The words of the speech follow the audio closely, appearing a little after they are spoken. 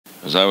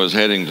As I was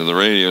heading to the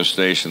radio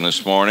station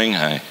this morning,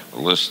 I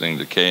was listening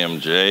to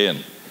KMJ and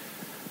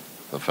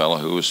the fellow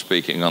who was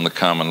speaking on the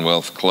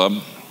Commonwealth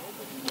Club.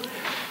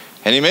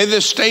 And he made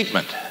this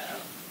statement: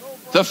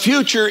 the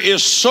future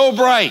is so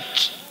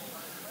bright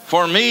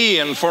for me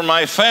and for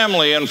my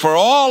family and for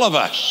all of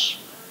us.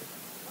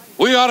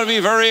 We ought to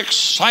be very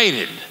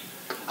excited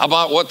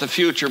about what the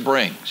future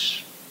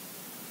brings.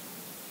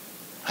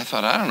 I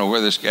thought, I don't know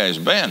where this guy's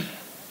been.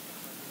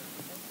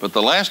 But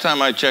the last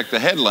time I checked the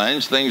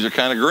headlines, things are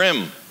kind of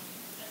grim.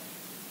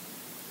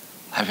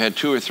 I've had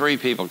 2 or 3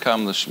 people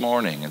come this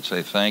morning and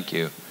say thank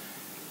you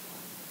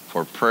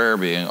for prayer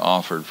being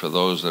offered for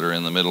those that are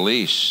in the Middle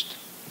East,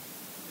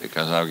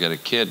 because I've got a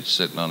kid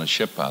sitting on a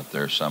ship out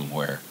there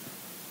somewhere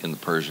in the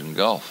Persian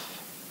Gulf.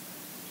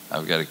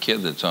 I've got a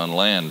kid that's on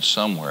land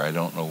somewhere, I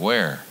don't know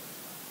where.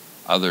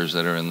 Others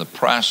that are in the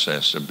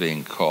process of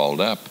being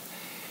called up.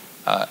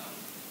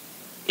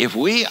 If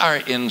we are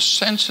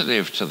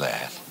insensitive to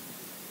that,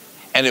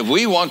 and if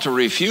we want to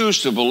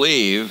refuse to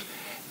believe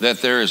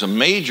that there is a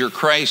major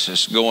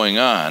crisis going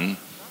on,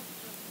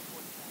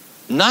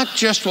 not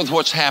just with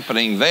what's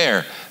happening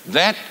there,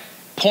 that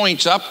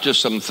points up to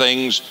some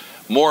things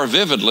more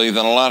vividly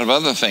than a lot of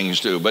other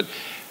things do. But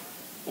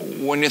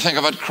when you think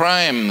about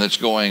crime that's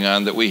going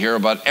on that we hear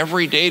about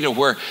every day, to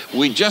where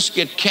we just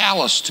get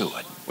callous to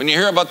it. When you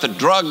hear about the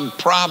drug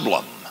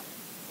problem.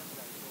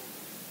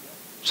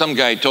 Some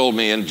guy told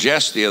me in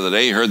jest the other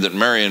day, he heard that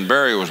Marion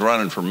Barry was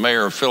running for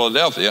mayor of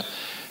Philadelphia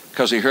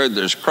because he heard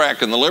there's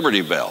crack in the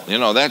Liberty Bell. You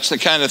know, that's the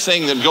kind of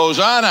thing that goes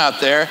on out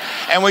there.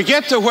 And we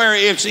get to where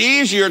it's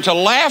easier to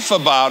laugh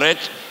about it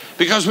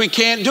because we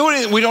can't do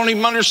anything. We don't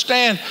even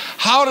understand,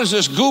 how does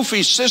this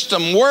goofy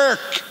system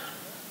work?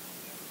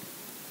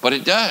 But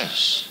it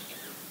does.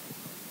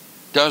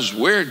 It does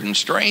weird and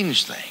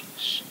strange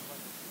things.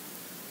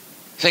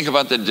 Think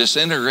about the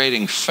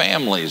disintegrating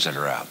families that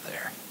are out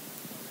there.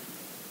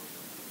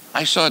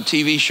 I saw a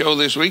TV show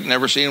this week,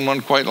 never seen one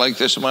quite like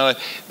this in my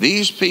life.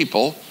 These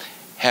people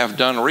have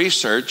done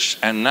research,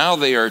 and now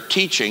they are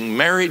teaching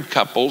married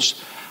couples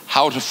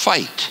how to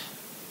fight.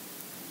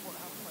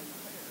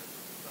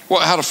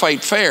 Well, how to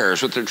fight fair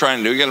is what they're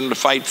trying to do, get them to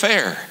fight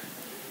fair.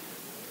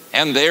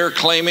 And they're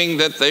claiming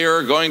that they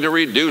are going to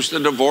reduce the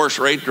divorce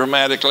rate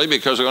dramatically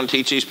because they're going to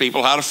teach these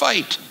people how to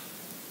fight.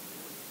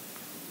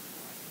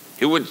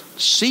 It would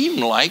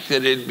seem like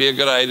that it'd be a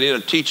good idea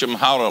to teach them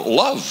how to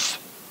love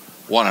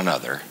one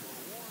another,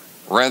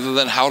 rather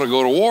than how to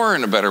go to war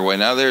in a better way.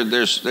 Now,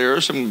 there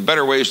are some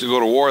better ways to go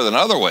to war than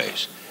other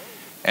ways.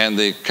 And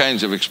the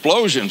kinds of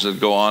explosions that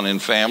go on in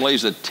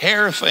families that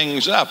tear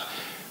things up.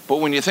 But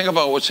when you think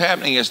about what's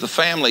happening as the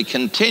family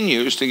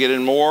continues to get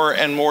in more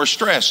and more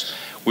stress.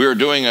 We are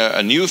doing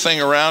a new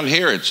thing around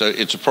here.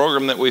 It's a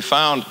program that we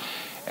found,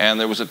 and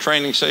there was a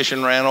training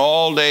session ran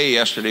all day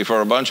yesterday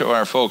for a bunch of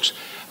our folks,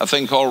 a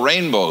thing called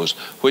Rainbows,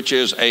 which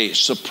is a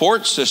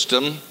support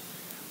system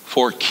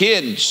for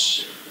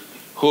kids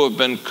who have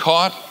been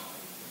caught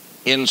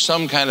in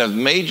some kind of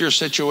major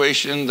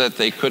situation that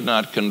they could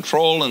not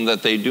control and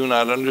that they do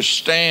not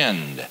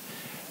understand,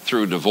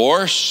 through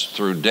divorce,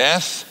 through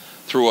death,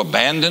 through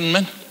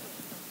abandonment.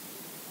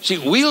 See,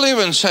 we live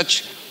in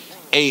such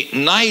a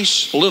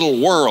nice little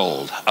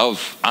world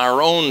of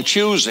our own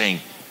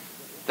choosing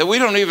that we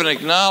don't even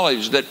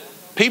acknowledge that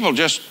people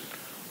just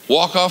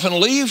walk off and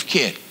leave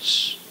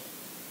kids.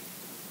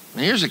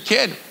 And here's a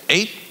kid,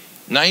 8,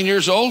 9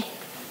 years old.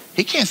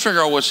 He can't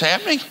figure out what's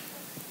happening.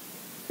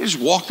 He just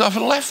walked off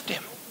and left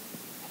him.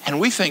 And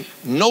we think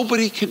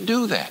nobody could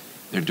do that.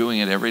 They're doing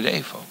it every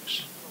day,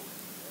 folks.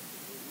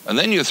 And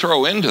then you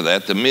throw into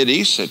that the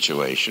Mideast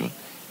situation.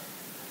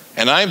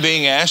 And I'm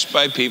being asked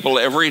by people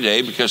every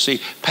day, because, see,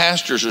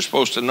 pastors are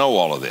supposed to know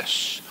all of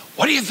this.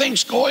 What do you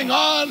think's going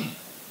on?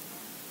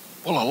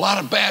 Well, a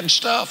lot of bad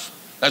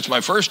stuff. That's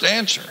my first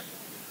answer.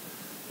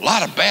 A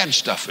lot of bad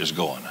stuff is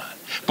going on.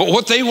 But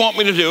what they want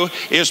me to do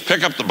is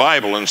pick up the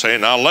Bible and say,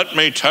 now let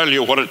me tell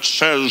you what it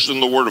says in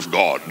the Word of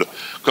God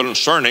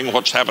concerning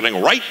what's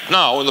happening right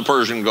now in the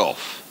Persian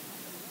Gulf.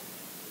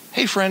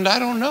 Hey, friend, I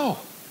don't know.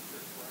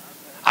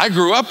 I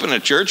grew up in a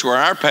church where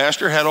our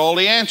pastor had all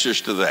the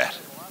answers to that.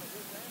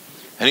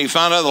 And he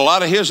found out a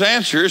lot of his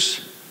answers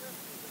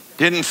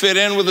didn't fit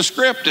in with the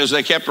script. As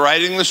they kept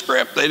writing the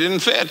script, they didn't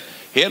fit.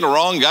 He had the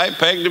wrong guy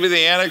pegged to be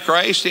the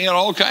Antichrist. He had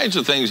all kinds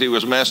of things he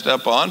was messed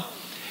up on.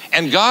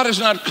 And God has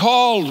not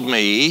called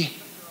me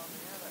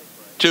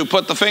to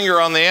put the finger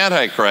on the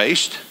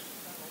Antichrist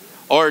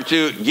or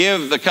to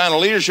give the kind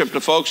of leadership to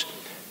folks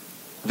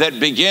that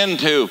begin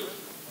to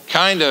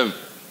kind of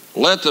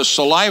let the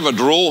saliva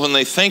drool when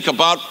they think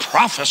about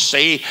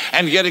prophecy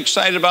and get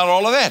excited about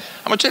all of that.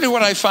 I'm going to tell you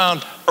what I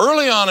found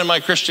early on in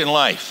my Christian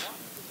life.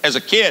 As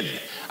a kid,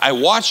 I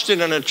watched it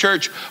in a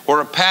church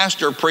where a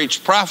pastor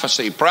preached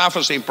prophecy,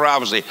 prophecy,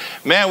 prophecy.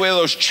 Man, we had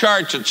those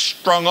charts that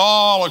strung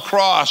all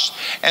across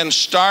and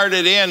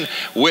started in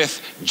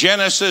with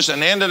Genesis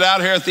and ended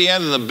out here at the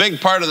end. And the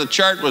big part of the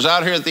chart was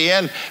out here at the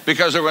end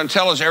because they were going to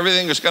tell us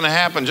everything that's going to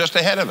happen just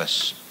ahead of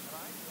us.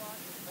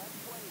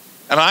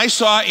 And I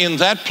saw in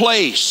that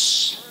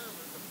place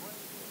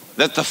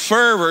that the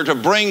fervor to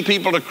bring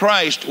people to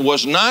Christ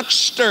was not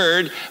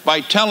stirred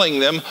by telling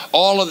them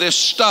all of this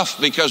stuff,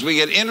 because we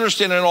get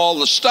interested in all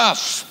the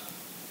stuff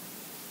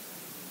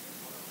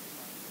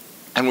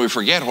and we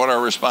forget what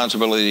our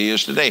responsibility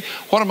is today.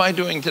 What am I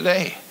doing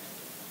today?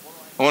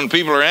 When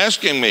people are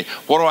asking me,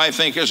 what do I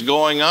think is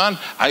going on?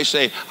 I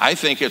say, I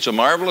think it's a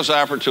marvelous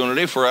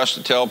opportunity for us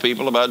to tell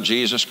people about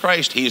Jesus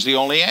Christ. He's the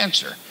only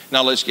answer.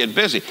 Now let's get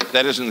busy.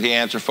 That isn't the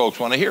answer folks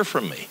want to hear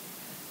from me.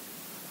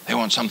 They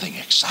want something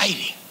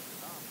exciting.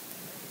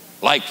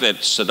 Like that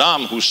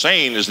Saddam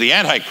Hussein is the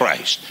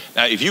Antichrist.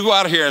 Now, if you go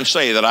out here and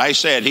say that I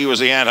said he was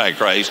the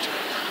Antichrist,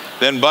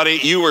 then, buddy,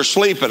 you were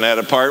sleeping at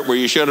a part where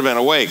you should have been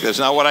awake. That's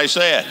not what I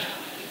said.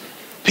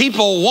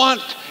 People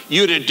want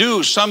you to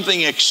do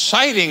something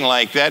exciting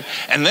like that,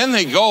 and then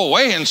they go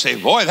away and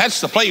say, boy, that's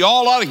the play. You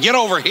all ought to get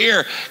over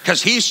here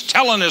because he's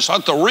telling us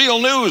what the real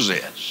news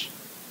is.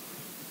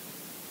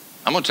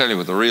 I'm going to tell you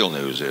what the real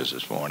news is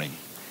this morning.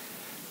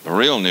 The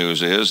real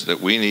news is that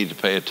we need to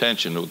pay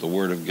attention to what the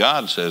Word of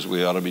God says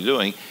we ought to be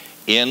doing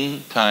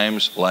in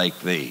times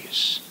like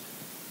these.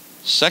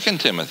 2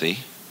 Timothy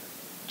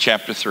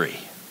chapter 3.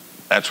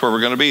 That's where we're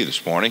going to be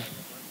this morning.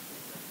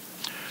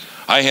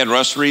 I had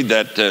Russ read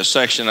that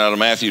section out of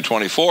Matthew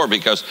 24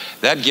 because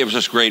that gives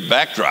us great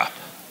backdrop.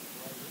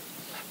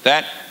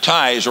 That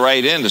ties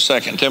right into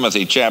 2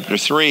 Timothy chapter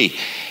 3.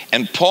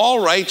 And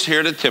Paul writes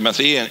here to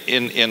Timothy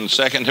in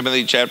 2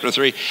 Timothy chapter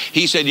 3,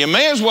 he said, you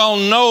may as well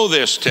know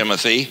this,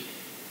 Timothy,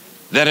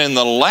 that in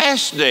the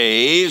last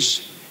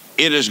days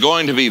it is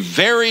going to be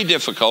very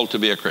difficult to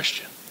be a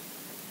Christian.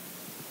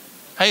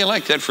 How you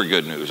like that for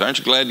good news? Aren't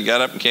you glad you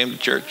got up and came to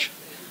church?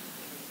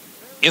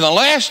 In the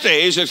last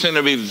days, it's going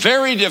to be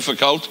very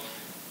difficult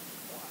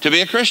to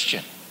be a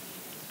Christian.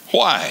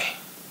 Why?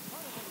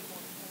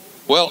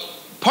 Well,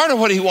 part of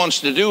what he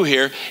wants to do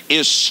here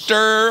is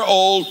stir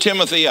old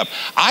Timothy up.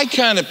 I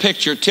kind of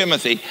picture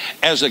Timothy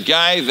as a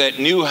guy that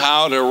knew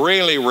how to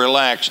really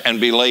relax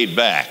and be laid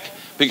back.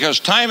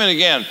 Because time and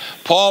again,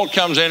 Paul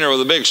comes in here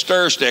with a big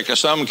stir stick of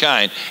some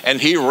kind,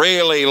 and he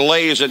really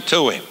lays it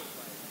to him.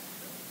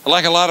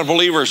 Like a lot of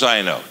believers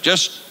I know.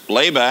 Just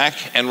lay back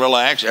and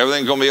relax.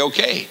 Everything's going to be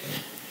okay.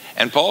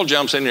 And Paul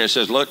jumps in here and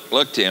says,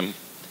 look, Tim,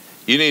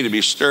 you need to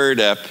be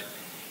stirred up.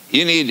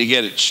 You need to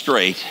get it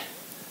straight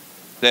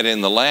that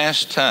in the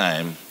last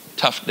time,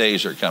 tough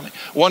days are coming.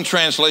 One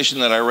translation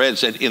that I read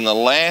said, in the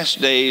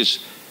last days,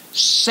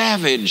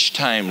 savage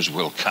times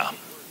will come.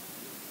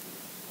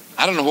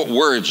 I don't know what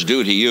words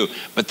do to you,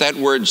 but that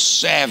word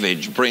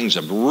savage brings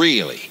a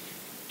really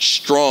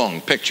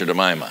strong picture to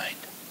my mind.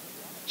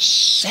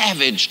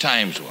 Savage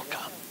times will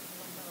come.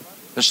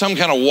 There's some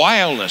kind of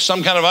wildness,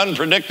 some kind of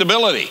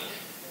unpredictability.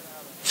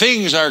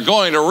 Things are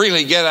going to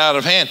really get out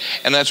of hand,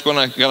 and that's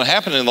going to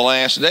happen in the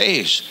last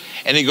days.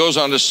 And he goes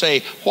on to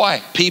say,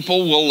 why?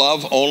 People will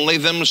love only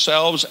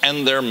themselves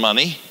and their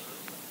money.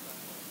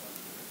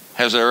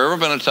 Has there ever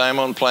been a time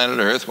on planet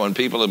Earth when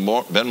people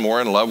have been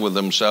more in love with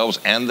themselves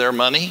and their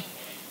money?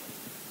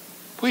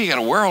 Boy, you got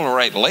to wear all the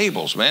right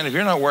labels, man. If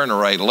you're not wearing the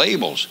right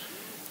labels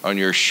on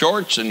your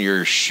shorts and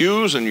your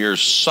shoes and your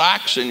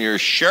socks and your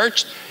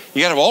shirts,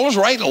 you got to have all those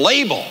right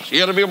labels. You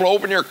got to be able to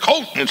open your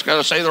coat and it's got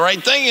to say the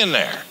right thing in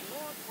there.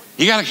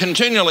 You got to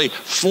continually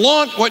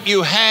flaunt what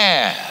you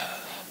have.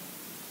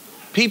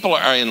 People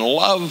are in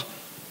love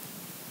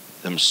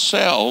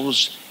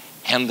themselves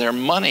and their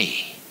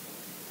money.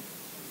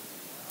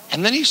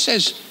 And then he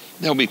says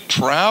they'll be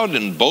proud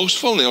and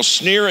boastful. And they'll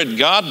sneer at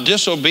God,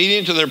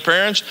 disobedient to their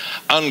parents,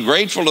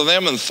 ungrateful to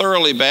them, and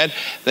thoroughly bad.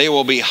 They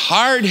will be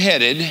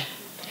hard-headed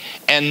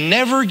and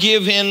never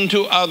give in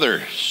to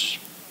others.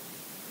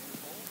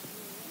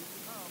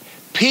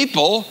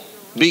 People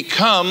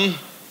become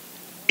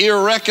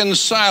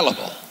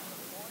irreconcilable.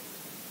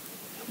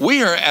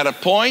 We are at a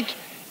point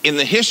in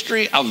the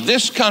history of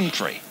this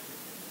country,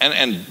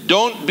 and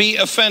don't be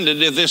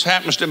offended if this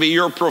happens to be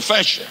your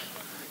profession.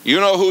 You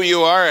know who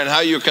you are and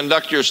how you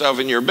conduct yourself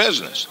in your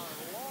business.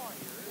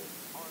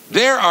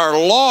 There are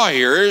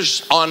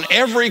lawyers on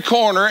every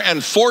corner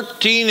and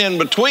 14 in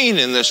between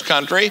in this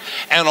country,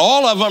 and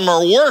all of them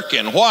are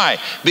working. Why?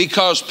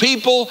 Because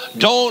people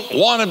don't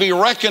want to be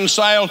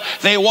reconciled.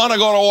 They want to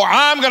go to war.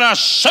 I'm going to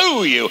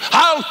sue you.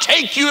 I'll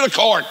take you to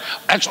court.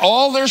 That's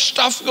all their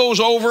stuff goes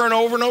over and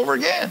over and over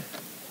again.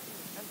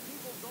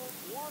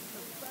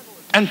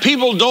 And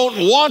people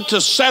don't want to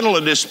settle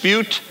a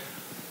dispute.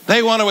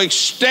 They want to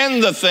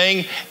extend the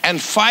thing and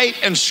fight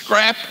and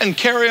scrap and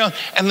carry on.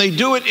 And they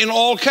do it in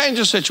all kinds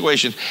of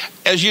situations.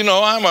 As you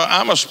know,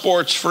 I'm a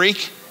sports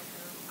freak.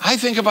 I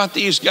think about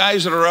these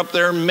guys that are up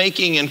there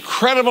making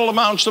incredible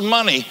amounts of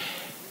money,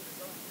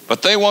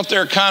 but they want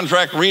their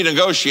contract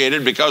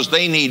renegotiated because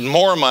they need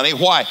more money.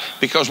 Why?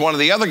 Because one of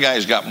the other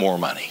guys got more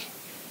money.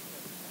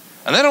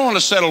 And they don't want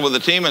to settle with the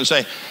team and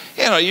say,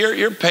 you know,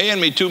 you're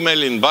paying me $2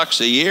 million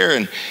a year,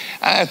 and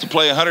I have to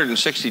play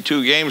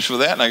 162 games for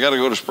that, and I got to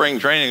go to spring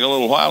training a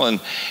little while, and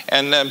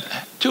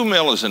 $2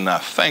 million is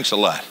enough. Thanks a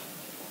lot.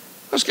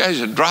 Those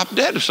guys would drop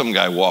dead if some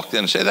guy walked in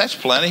and said, "That's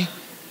plenty.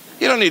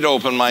 You don't need to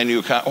open my new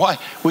account." Why?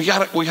 We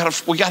got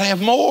to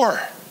have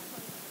more.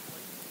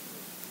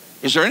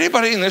 Is there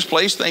anybody in this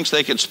place thinks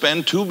they could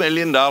spend $2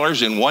 million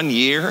in 1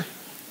 year?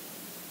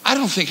 I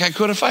don't think I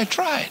could if I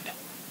tried.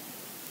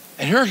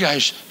 And here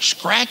guys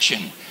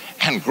scratching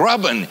and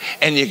grubbing,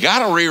 and you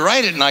got to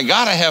rewrite it, and I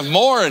got to have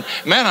more, and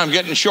man, I'm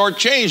getting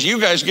shortchanged. You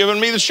guys giving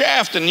me the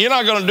shaft, and you're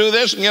not going to do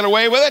this and get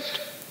away with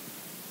it.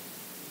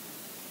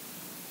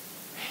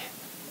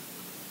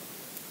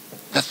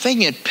 The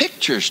thing it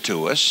pictures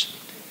to us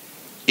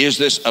is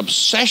this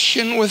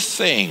obsession with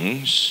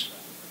things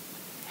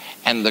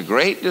and the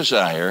great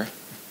desire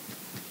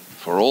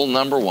for old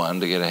number one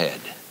to get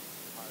ahead.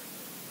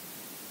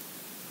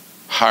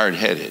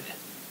 Hard-headed,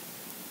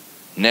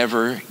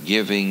 never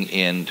giving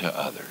in to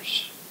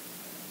others.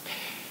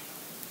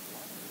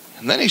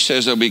 And then he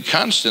says there'll be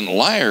constant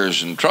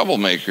liars and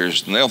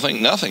troublemakers, and they'll think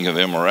nothing of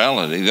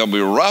immorality. They'll be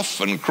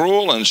rough and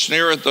cruel and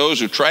sneer at those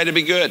who try to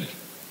be good.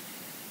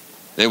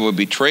 They will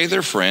betray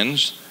their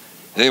friends.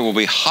 They will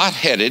be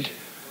hot-headed,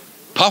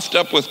 puffed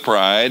up with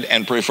pride,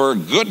 and prefer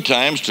good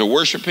times to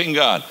worshiping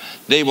God.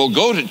 They will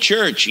go to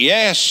church,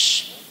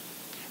 yes,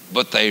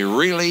 but they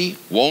really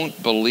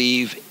won't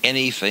believe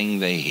anything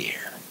they hear.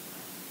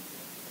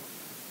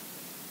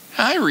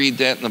 I read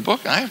that in the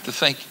book, and I have to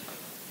think,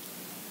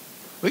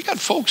 we got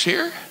folks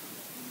here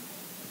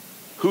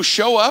who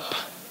show up,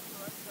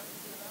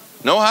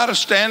 know how to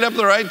stand up at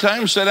the right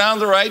time, sit down at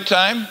the right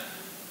time,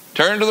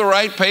 turn to the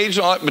right page,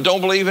 but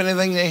don't believe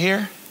anything they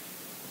hear?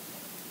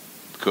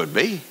 Could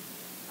be.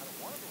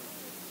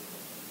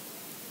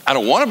 I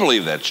don't want to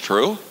believe that's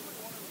true.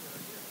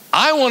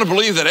 I want to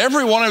believe that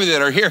every one of you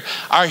that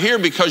are here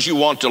because you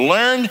want to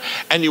learn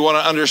and you want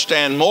to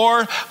understand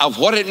more of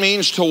what it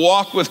means to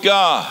walk with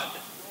God,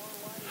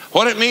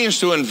 what it means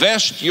to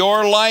invest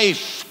your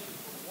life,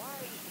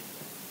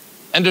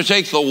 and to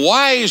take the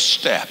wise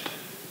step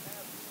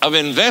of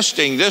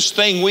investing this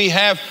thing we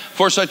have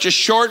for such a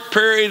short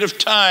period of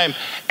time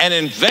and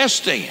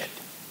investing it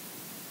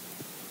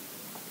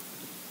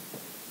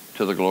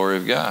to the glory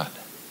of God.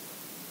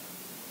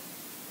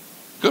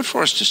 Good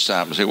for us to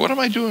stop and say, what am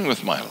I doing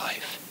with my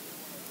life?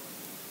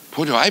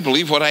 Boy, do I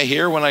believe what I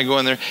hear when I go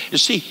in there? You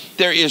see,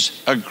 there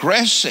is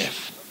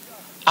aggressive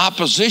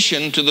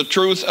opposition to the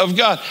truth of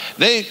God.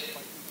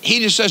 He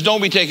just says,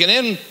 don't be taken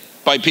in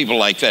by people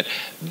like that.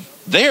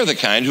 They're the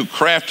kind who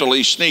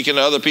craftily sneak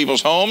into other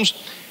people's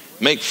homes,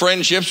 make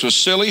friendships with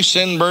silly,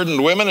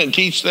 sin-burdened women, and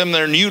teach them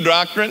their new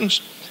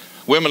doctrines.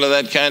 Women of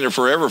that kind are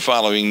forever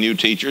following new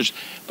teachers,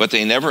 but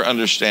they never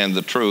understand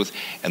the truth.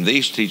 And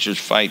these teachers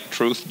fight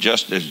truth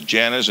just as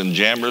Jannes and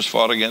Jambres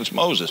fought against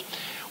Moses.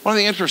 One of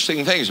the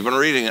interesting things, I've been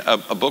reading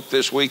a book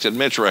this week that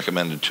Mitch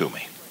recommended to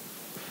me.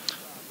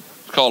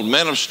 It's called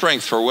Men of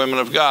Strength for Women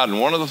of God. And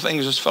one of the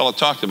things this fellow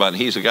talked about, and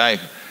he's a guy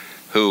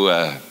who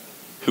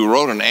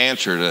wrote an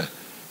answer to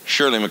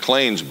Shirley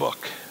MacLaine's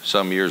book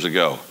some years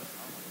ago.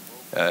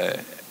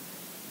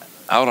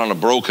 Out on a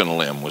Broken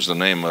Limb was the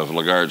name of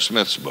LaGard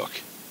Smith's book.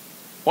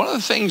 One of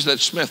the things that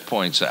Smith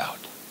points out,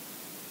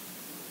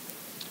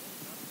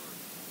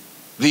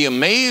 the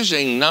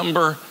amazing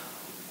number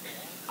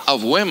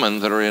of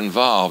women that are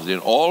involved in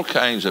all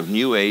kinds of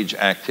New Age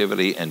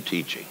activity and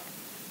teaching.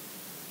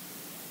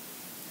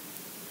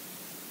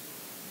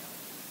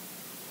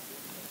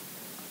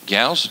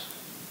 Gals,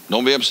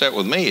 don't be upset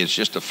with me, it's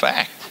just a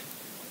fact.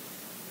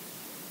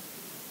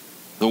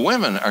 The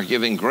women are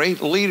giving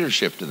great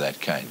leadership to that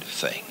kind of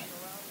thing.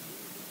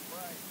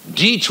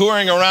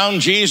 Detouring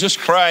around Jesus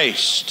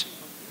Christ,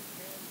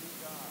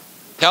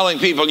 telling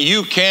people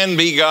you can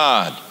be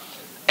God.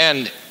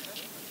 And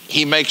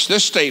he makes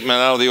this statement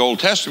out of the Old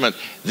Testament: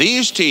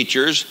 these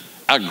teachers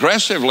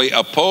aggressively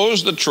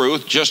oppose the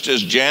truth just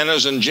as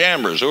Jannes and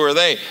Jambres. Who are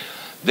they?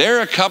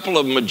 They're a couple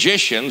of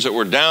magicians that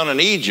were down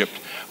in Egypt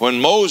when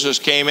Moses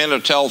came in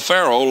to tell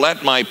Pharaoh,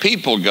 let my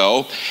people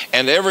go.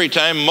 And every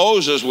time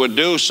Moses would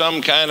do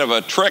some kind of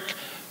a trick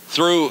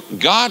through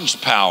God's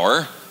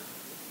power,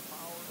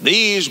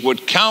 these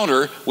would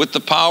counter with the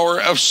power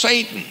of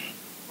Satan.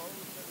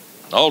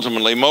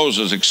 Ultimately,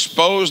 Moses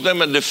exposed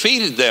them and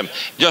defeated them.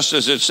 Just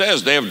as it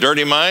says, they have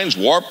dirty minds,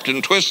 warped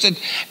and twisted,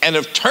 and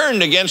have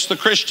turned against the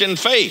Christian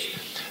faith.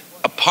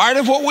 A part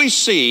of what we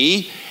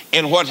see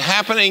in what's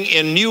happening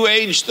in New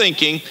Age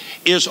thinking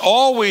is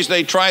always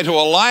they try to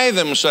ally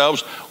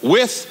themselves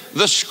with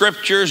the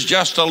scriptures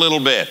just a little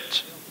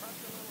bit.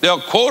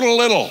 They'll quote a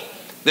little.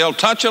 They'll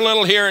touch a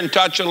little here and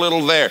touch a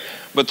little there.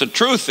 But the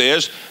truth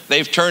is,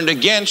 they've turned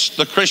against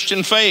the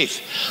Christian faith.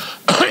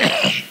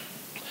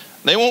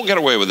 They won't get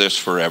away with this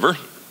forever.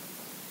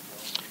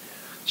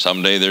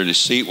 Someday their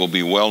deceit will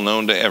be well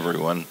known to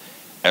everyone,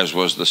 as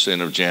was the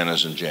sin of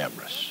Jannes and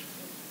Jambres.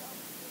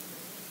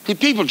 See,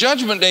 people,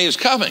 Judgment Day is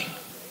coming.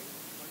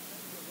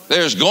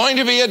 There's going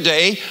to be a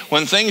day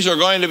when things are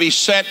going to be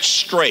set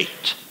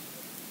straight.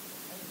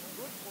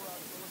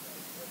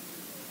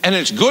 And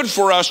it's good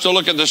for us to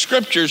look at the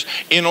scriptures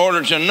in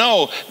order to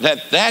know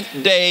that that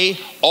day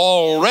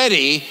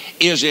already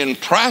is in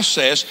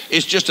process.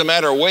 It's just a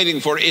matter of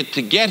waiting for it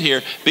to get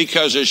here,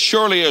 because as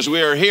surely as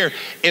we are here,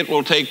 it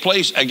will take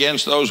place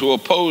against those who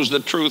oppose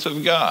the truth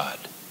of God.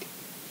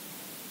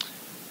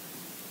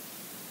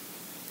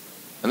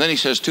 And then he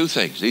says two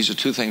things. These are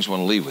two things I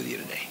want to leave with you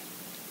today.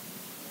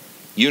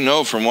 You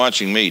know from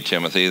watching me,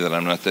 Timothy, that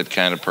I'm not that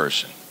kind of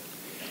person.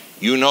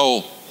 You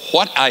know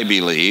what I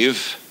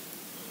believe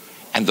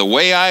and the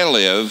way I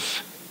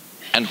live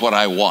and what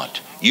I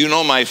want. You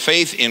know my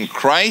faith in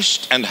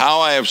Christ and how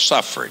I have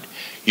suffered.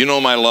 You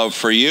know my love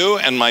for you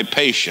and my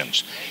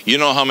patience. You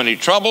know how many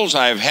troubles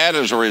I have had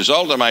as a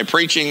result of my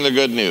preaching the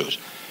good news.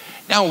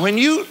 Now, when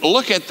you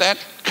look at that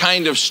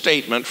kind of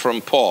statement from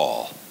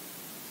Paul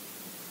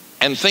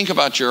and think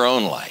about your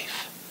own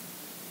life,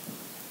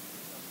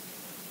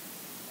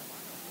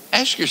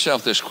 ask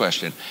yourself this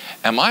question: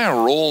 am I a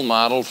role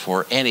model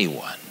for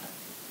anyone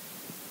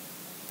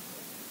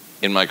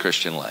in my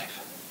Christian life?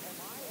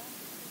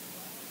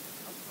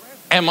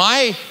 Am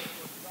I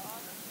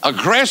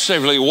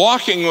aggressively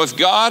walking with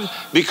God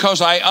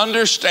because I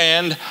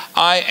understand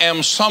I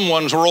am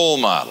someone's role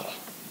model?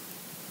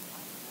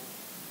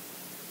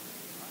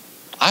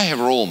 I have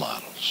role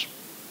models.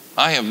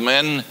 I have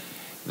men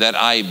that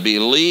I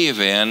believe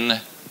in.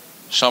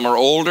 Some are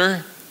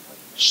older,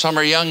 some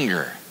are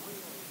younger.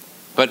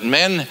 But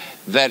men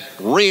that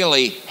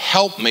really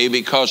help me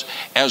because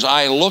as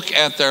I look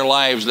at their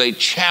lives, they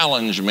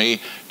challenge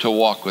me to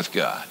walk with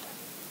God.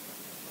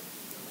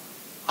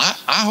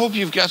 I hope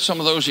you've got some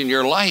of those in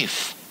your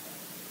life.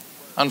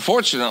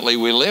 Unfortunately,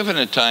 we live in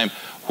a time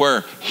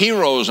where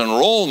heroes and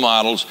role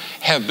models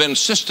have been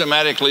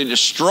systematically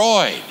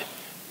destroyed.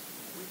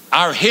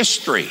 Our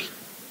history,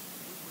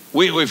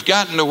 we've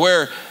gotten to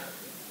where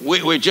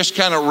we just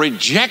kind of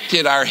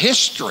rejected our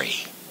history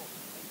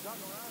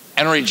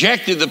and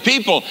rejected the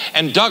people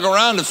and dug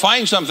around to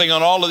find something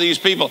on all of these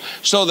people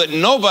so that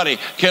nobody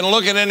can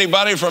look at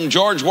anybody from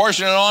George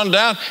Washington on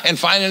down and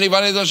find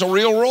anybody that's a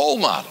real role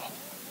model.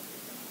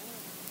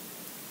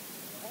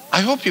 I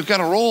hope you've got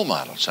a role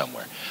model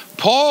somewhere.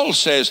 Paul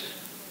says,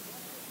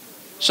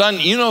 son,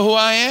 you know who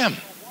I am.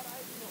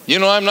 You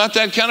know I'm not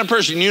that kind of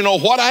person. You know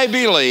what I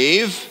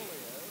believe,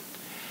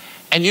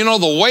 and you know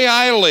the way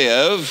I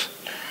live,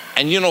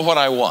 and you know what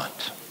I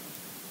want.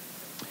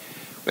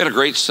 We had a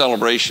great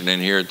celebration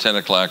in here at 10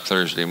 o'clock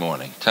Thursday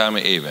morning.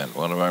 Tommy Avent,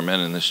 one of our men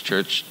in this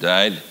church,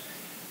 died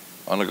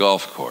on a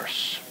golf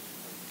course.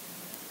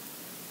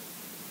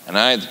 And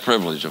I had the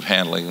privilege of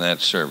handling that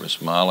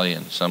service. Molly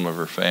and some of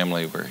her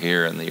family were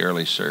here in the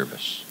early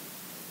service.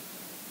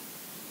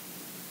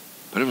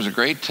 But it was a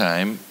great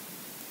time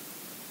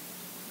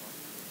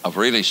of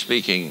really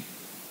speaking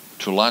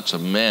to lots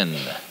of men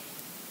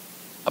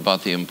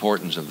about the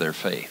importance of their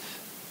faith.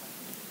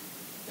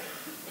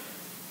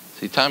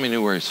 See, Tommy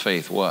knew where his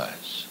faith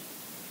was.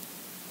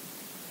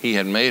 He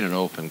had made an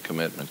open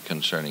commitment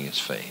concerning his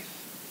faith.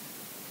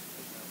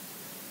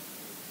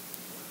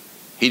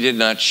 He did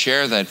not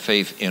share that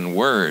faith in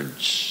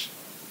words.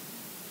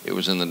 It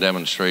was in the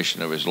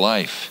demonstration of his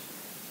life.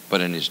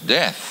 But in his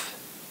death,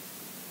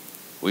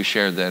 we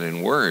shared that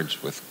in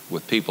words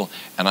with people.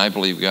 And I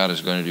believe God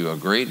is going to do a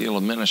great deal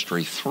of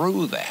ministry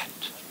through that.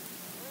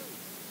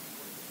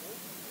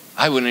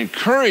 I would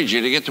encourage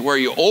you to get to where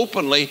you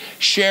openly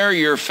share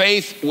your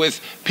faith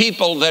with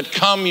people that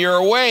come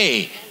your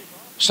way.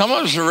 Some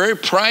of us are very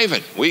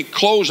private. We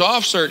close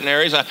off certain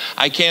areas.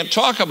 I can't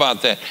talk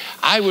about that.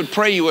 I would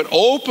pray you would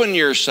open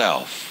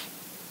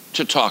yourself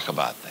to talk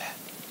about that.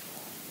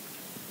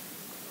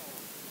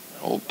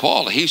 Oh,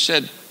 Paul, he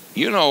said,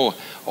 you know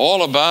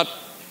all about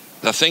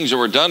the things that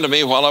were done to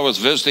me while I was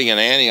visiting in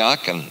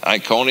Antioch and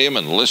Iconium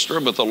and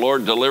Lystra, but the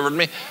Lord delivered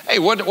me. Hey,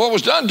 what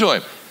was done to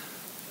him?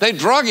 They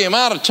drug him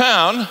out of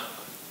town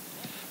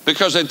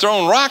because they'd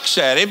thrown rocks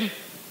at him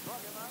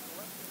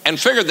and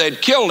figured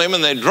they'd killed him,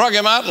 and they drug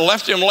him out and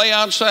left him lay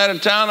outside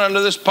of town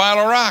under this pile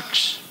of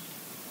rocks.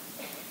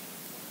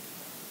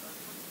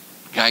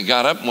 The guy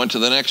got up and went to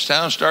the next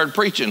town and started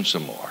preaching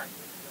some more.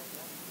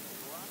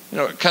 You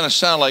know, it kind of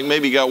sounded like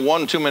maybe he got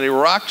one too many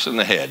rocks in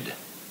the head,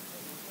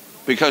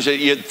 because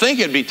you'd think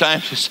it'd be time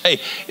to say,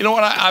 you know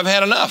what, I've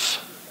had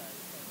enough.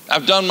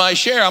 I've done my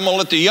share. I'm going to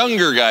let the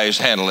younger guys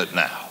handle it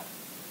now.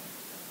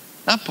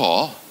 Not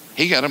Paul.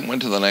 He got up and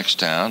went to the next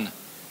town,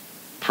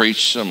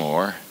 preached some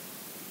more.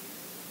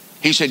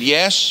 He said,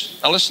 yes.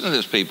 Now listen to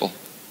this, people.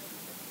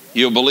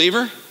 You a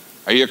believer?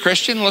 Are you a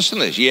Christian? Listen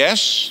to this.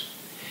 Yes.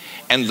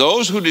 And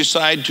those who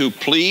decide to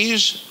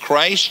please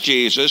Christ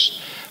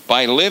Jesus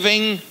by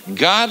living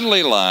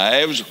godly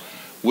lives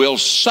will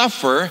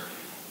suffer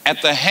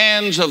at the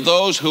hands of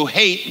those who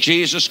hate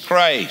Jesus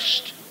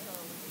Christ.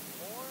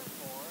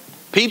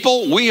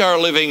 People, we are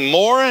living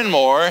more and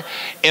more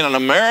in an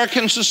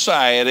American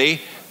society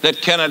that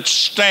cannot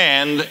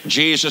stand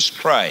Jesus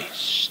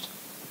Christ.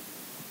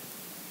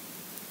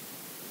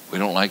 We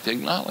don't like to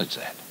acknowledge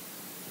that.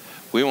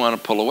 We want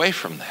to pull away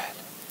from that.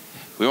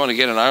 We want to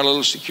get in our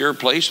little secure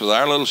place with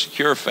our little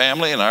secure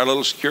family and our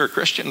little secure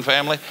Christian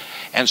family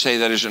and say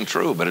that isn't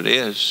true, but it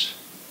is.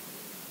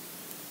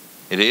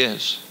 It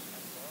is.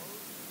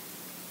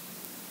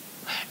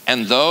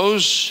 And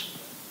those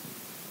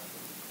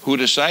who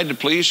decide to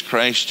please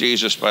Christ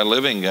Jesus by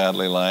living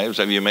godly lives,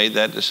 have you made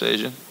that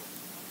decision?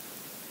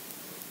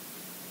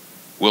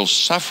 Will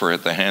suffer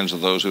at the hands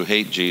of those who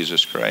hate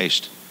Jesus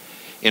Christ.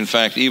 In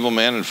fact, evil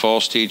men and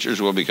false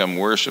teachers will become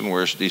worse and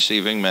worse,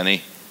 deceiving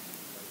many,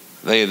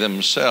 they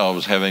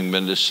themselves having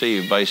been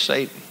deceived by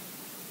Satan.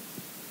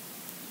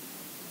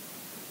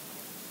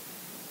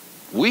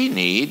 We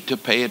need to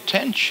pay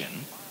attention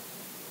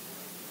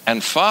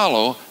and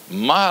follow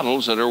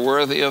models that are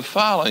worthy of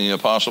following. The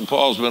Apostle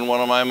Paul's been one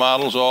of my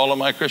models all of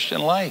my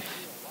Christian life.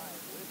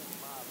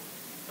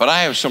 But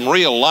I have some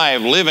real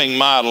live living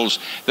models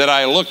that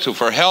I look to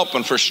for help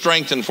and for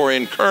strength and for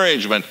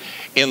encouragement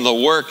in the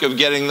work of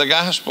getting the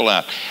gospel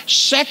out.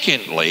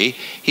 Secondly,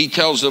 he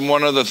tells them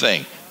one other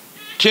thing.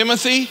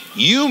 Timothy,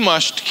 you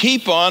must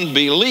keep on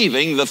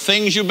believing the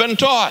things you've been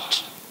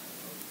taught.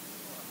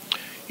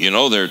 You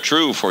know they're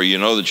true, for you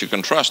know that you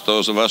can trust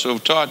those of us who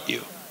have taught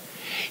you.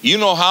 You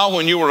know how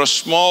when you were a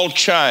small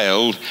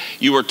child,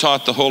 you were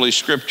taught the Holy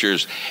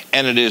Scriptures,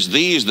 and it is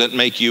these that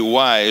make you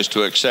wise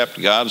to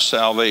accept God's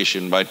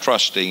salvation by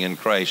trusting in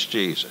Christ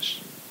Jesus.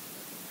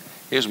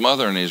 His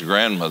mother and his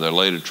grandmother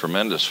laid a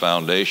tremendous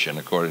foundation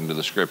according to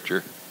the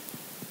Scripture.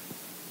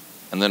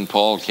 And then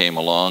Paul came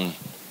along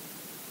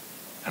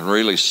and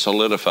really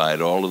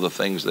solidified all of the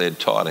things they had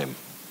taught him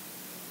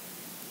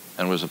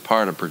and was a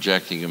part of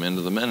projecting him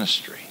into the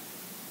ministry.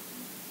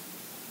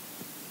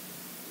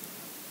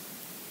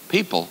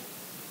 People,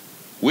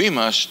 we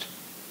must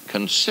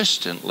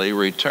consistently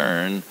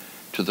return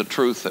to the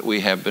truth that we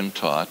have been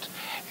taught,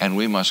 and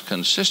we must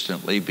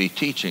consistently be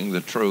teaching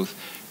the truth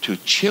to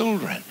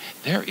children.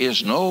 There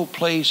is no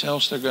place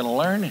else they're going to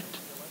learn it.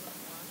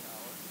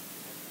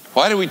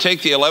 Why do we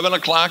take the 11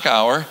 o'clock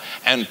hour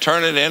and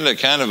turn it into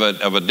kind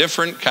of a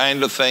different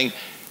kind of thing?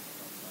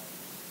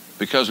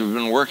 Because we've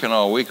been working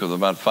all week with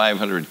about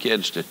 500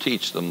 kids to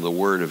teach them the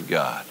Word of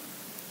God.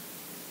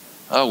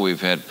 Oh,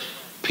 we've had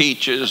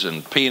peaches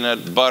and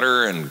peanut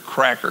butter and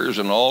crackers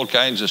and all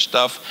kinds of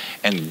stuff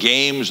and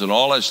games and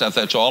all that stuff.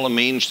 That's all a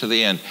means to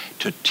the end,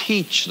 to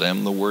teach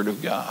them the Word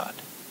of God.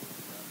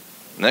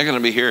 And they're going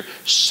to be here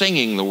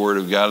singing the Word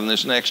of God in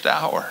this next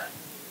hour.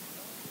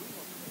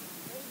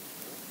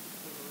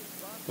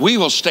 We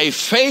will stay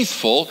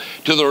faithful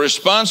to the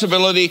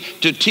responsibility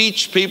to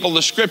teach people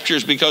the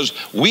Scriptures, because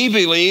we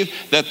believe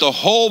that the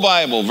whole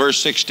Bible, verse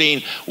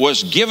 16,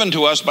 was given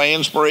to us by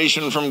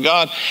inspiration from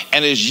God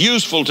and is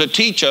useful to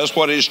teach us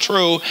what is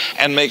true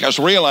and make us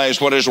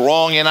realize what is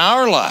wrong in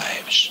our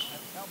lives.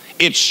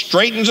 It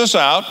straightens us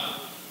out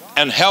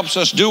and helps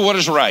us do what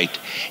is right.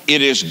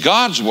 It is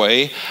God's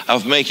way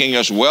of making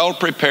us well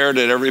prepared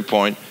at every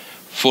point,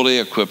 fully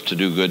equipped to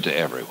do good to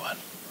everyone.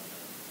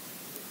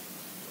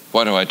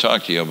 Why do I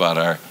talk to you about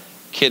our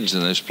kids in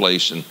this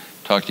place and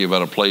talk to you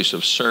about a place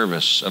of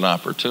service, an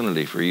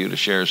opportunity for you to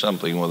share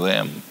something with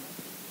them?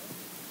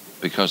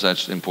 Because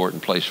that's an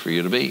important place for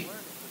you to be.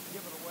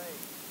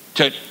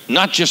 To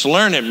not just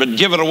learn it, but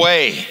give it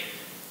away.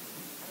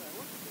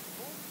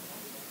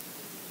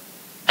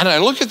 And I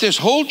look at this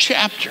whole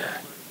chapter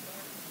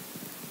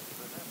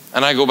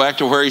and I go back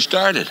to where he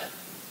started.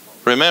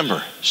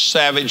 Remember,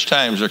 savage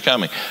times are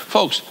coming.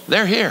 Folks,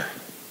 they're here.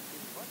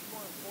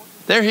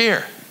 They're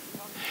here.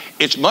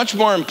 It's much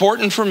more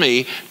important for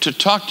me to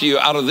talk to you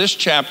out of this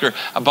chapter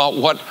about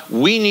what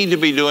we need to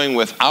be doing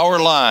with our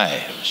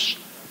lives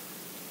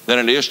than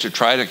it is to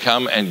try to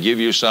come and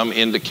give you some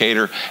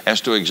indicator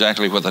as to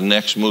exactly what the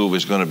next move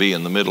is going to be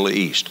in the Middle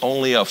East.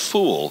 Only a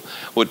fool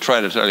would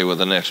try to tell you what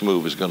the next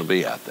move is going to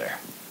be out there.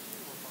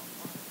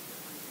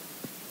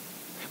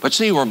 But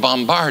see, we're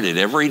bombarded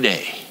every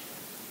day.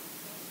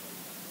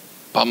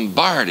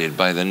 Bombarded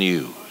by the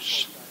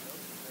news.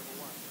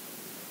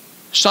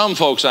 Some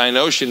folks I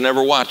know should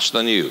never watch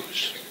the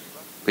news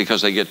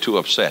because they get too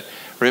upset.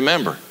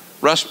 Remember,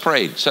 Russ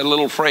prayed, said a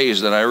little phrase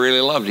that I really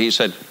loved. He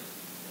said,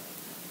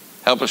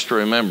 help us to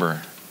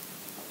remember,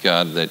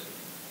 God, that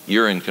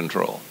you're in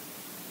control.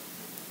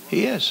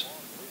 He is.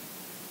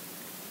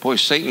 Boy,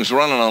 Satan's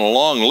running on a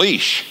long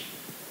leash.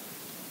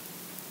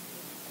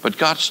 But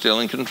God's still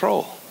in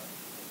control.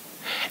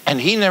 And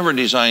he never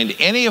designed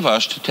any of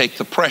us to take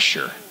the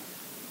pressure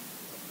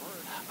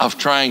of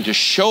trying to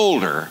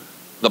shoulder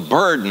the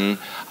burden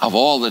of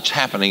all that's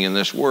happening in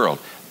this world.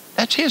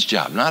 That's his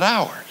job, not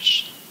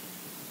ours.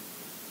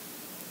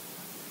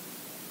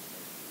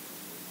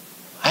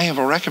 I have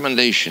a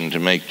recommendation to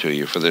make to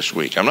you for this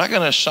week. I'm not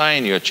going to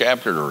assign you a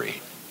chapter to read.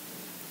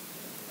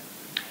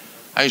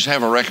 I just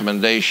have a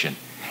recommendation.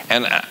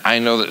 And I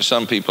know that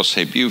some people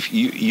say, Bufe,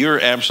 you're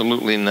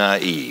absolutely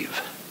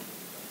naive.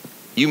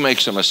 You make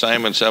some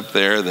assignments up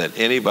there that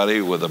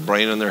anybody with a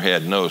brain in their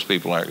head knows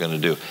people aren't going to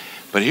do.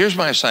 But here's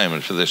my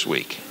assignment for this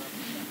week.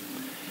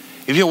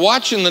 If you're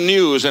watching the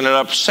news and it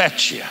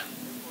upsets you,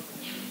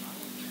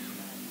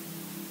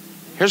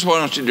 here's what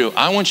I want you to do.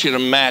 I want you to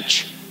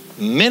match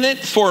minute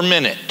for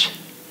minute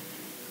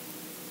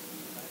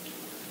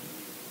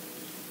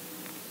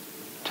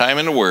time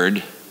in the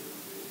Word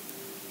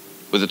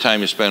with the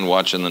time you spend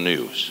watching the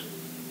news.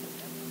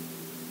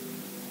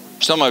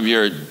 Some of you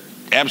are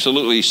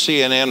absolutely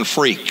CNN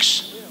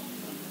freaks.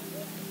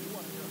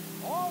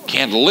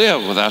 Can't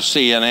live without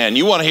CNN.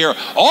 You want to hear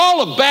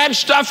all the bad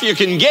stuff you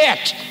can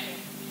get.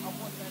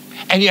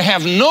 and you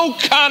have no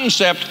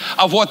concept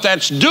of what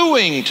that's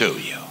doing to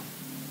you.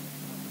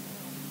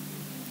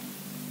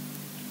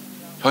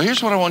 So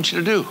here's what I want you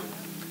to do.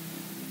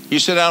 You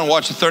sit down and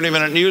watch a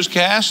 30-minute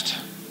newscast,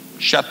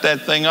 shut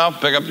that thing off,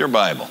 pick up your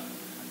Bible,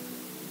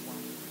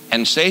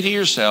 and say to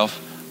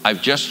yourself,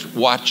 I've just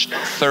watched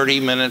 30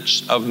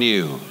 minutes of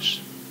news.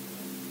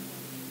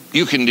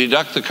 You can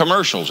deduct the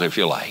commercials if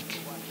you like.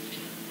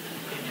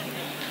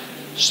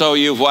 So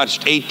you've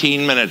watched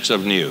 18 minutes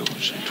of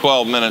news,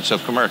 12 minutes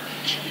of commercials.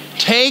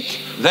 Take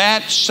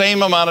that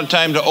same amount of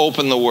time to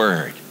open the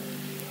Word.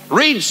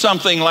 Read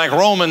something like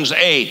Romans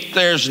 8.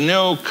 There's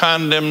no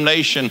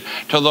condemnation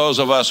to those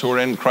of us who are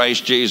in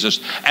Christ Jesus,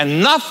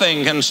 and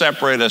nothing can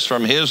separate us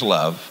from His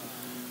love.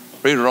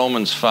 Read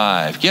Romans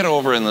 5. Get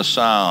over in the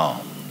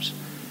Psalms.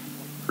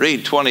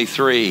 Read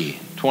 23,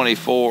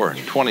 24,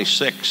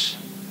 26,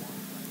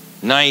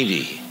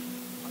 90,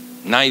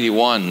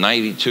 91,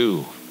 92,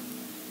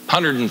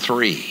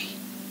 103.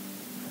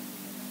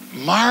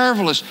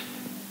 Marvelous.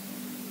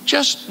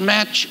 Just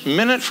match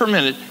minute for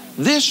minute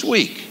this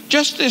week,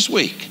 just this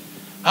week.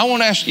 I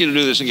won't ask you to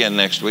do this again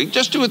next week.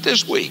 Just do it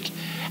this week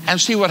and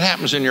see what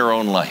happens in your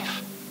own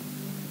life.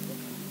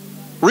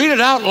 Read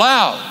it out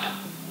loud.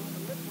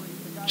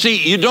 See,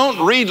 you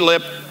don't read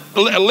lip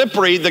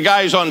read the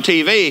guys on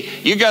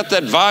TV. You got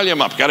that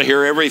volume up. Got to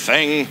hear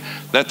everything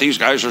that these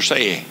guys are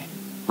saying.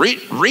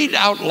 Read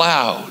out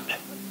loud.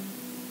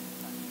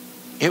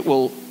 It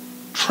will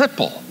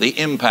triple the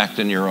impact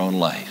in your own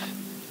life.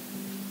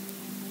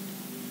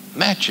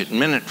 Match it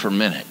minute for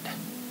minute.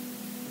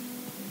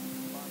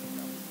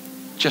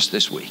 Just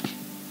this week.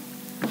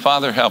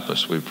 Father, help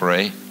us, we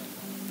pray,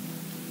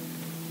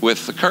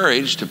 with the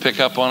courage to pick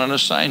up on an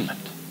assignment.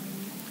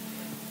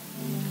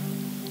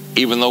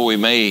 Even though we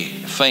may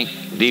think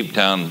deep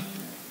down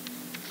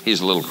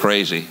He's a little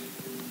crazy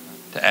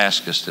to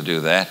ask us to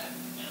do that.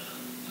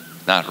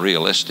 Not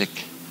realistic.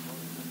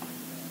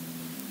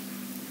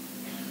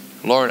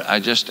 Lord, I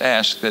just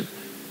ask that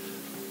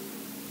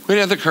we'd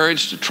have the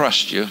courage to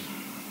trust You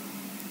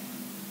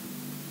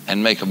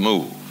and make a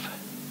move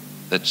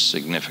that's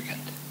significant.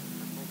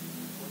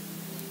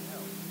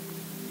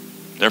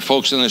 There are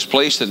folks in this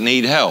place that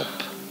need help,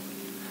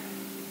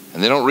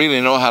 and they don't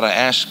really know how to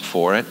ask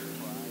for it.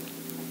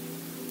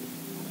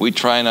 We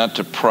try not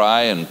to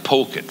pry and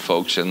poke at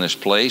folks in this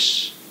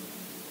place.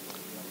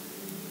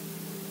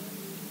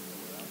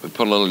 We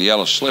put a little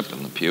yellow slip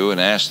in the pew and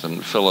ask them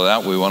to fill it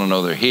out. We want to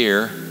know they're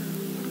here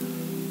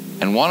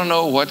and want to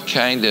know what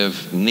kind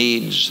of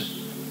needs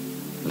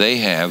they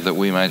have that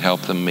we might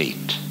help them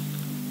meet.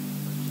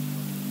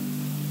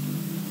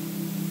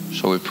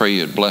 So we pray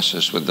You'd bless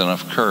us with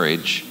enough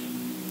courage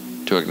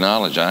to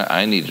acknowledge,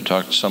 I need to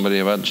talk to somebody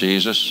about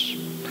Jesus.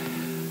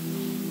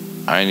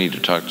 I need to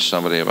talk to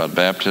somebody about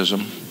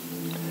baptism.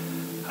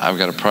 I've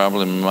got a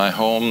problem in my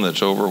home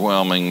that's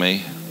overwhelming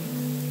me.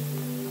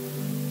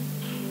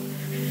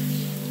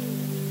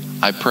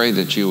 I pray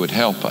that You would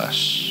help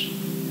us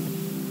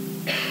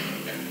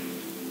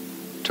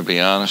to be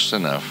honest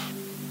enough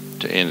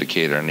to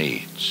indicate our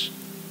needs,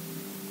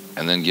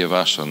 and then give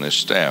us on this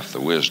staff the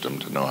wisdom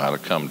to know how to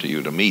come to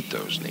You to meet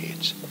those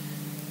needs.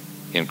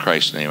 In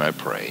Christ's name I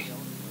pray.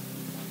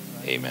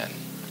 Amen.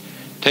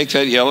 Take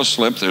that yellow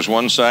slip. There's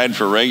one side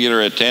for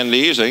regular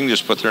attendees. They can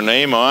just put their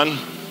name on.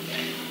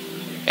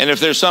 And if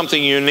there's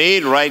something you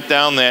need, write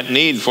down that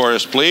need for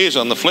us, please.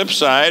 On the flip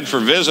side, for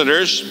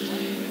visitors,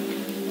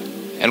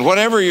 and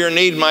whatever your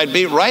need might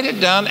be, write it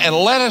down and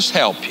let us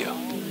help you.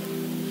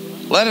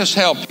 Let us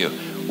help you.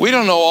 We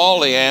don't know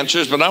all the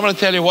answers, but I'm going to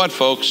tell you what,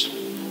 folks.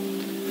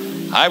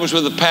 I was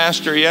with a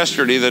pastor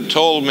yesterday that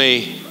told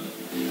me,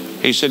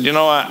 he said, you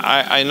know,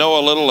 I know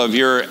a little of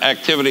your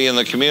activity in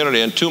the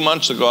community, and 2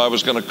 months ago I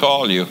was going to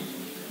call you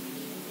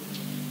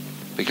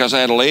because I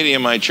had a lady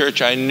in my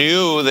church. I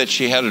knew that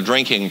she had a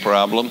drinking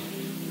problem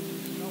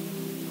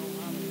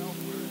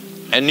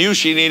and knew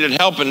she needed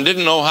help and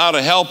didn't know how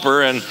to help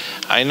her. And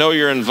I know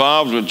you're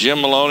involved with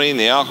Jim Maloney and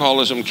the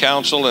Alcoholism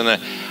Council,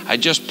 and I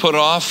just put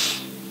off.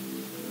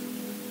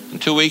 And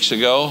 2 weeks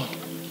ago,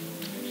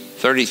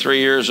 33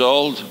 years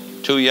old,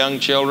 2 young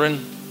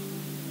children,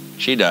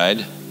 she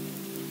died.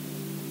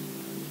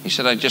 He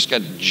said, I just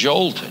got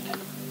jolted,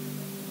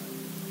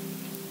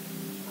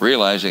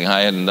 realizing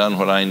I hadn't done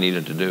what I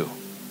needed to do.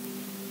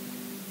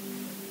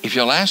 If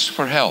you'll ask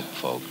for help,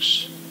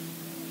 folks,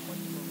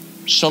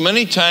 so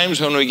many times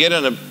when we get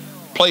in a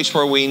place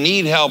where we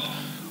need help,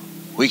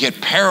 we get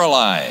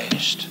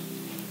paralyzed,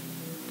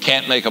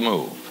 can't make a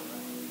move.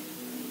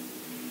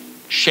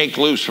 Shake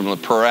loose from the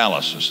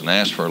paralysis and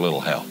ask for a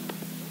little help.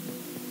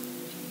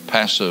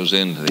 Pass those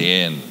in to the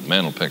end.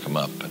 Men will pick them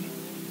up. And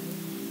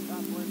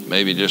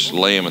maybe just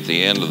lay them at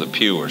the end of the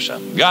pew or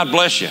something. God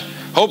bless you.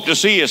 Hope to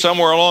see you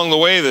somewhere along the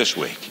way this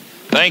week.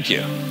 Thank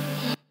you.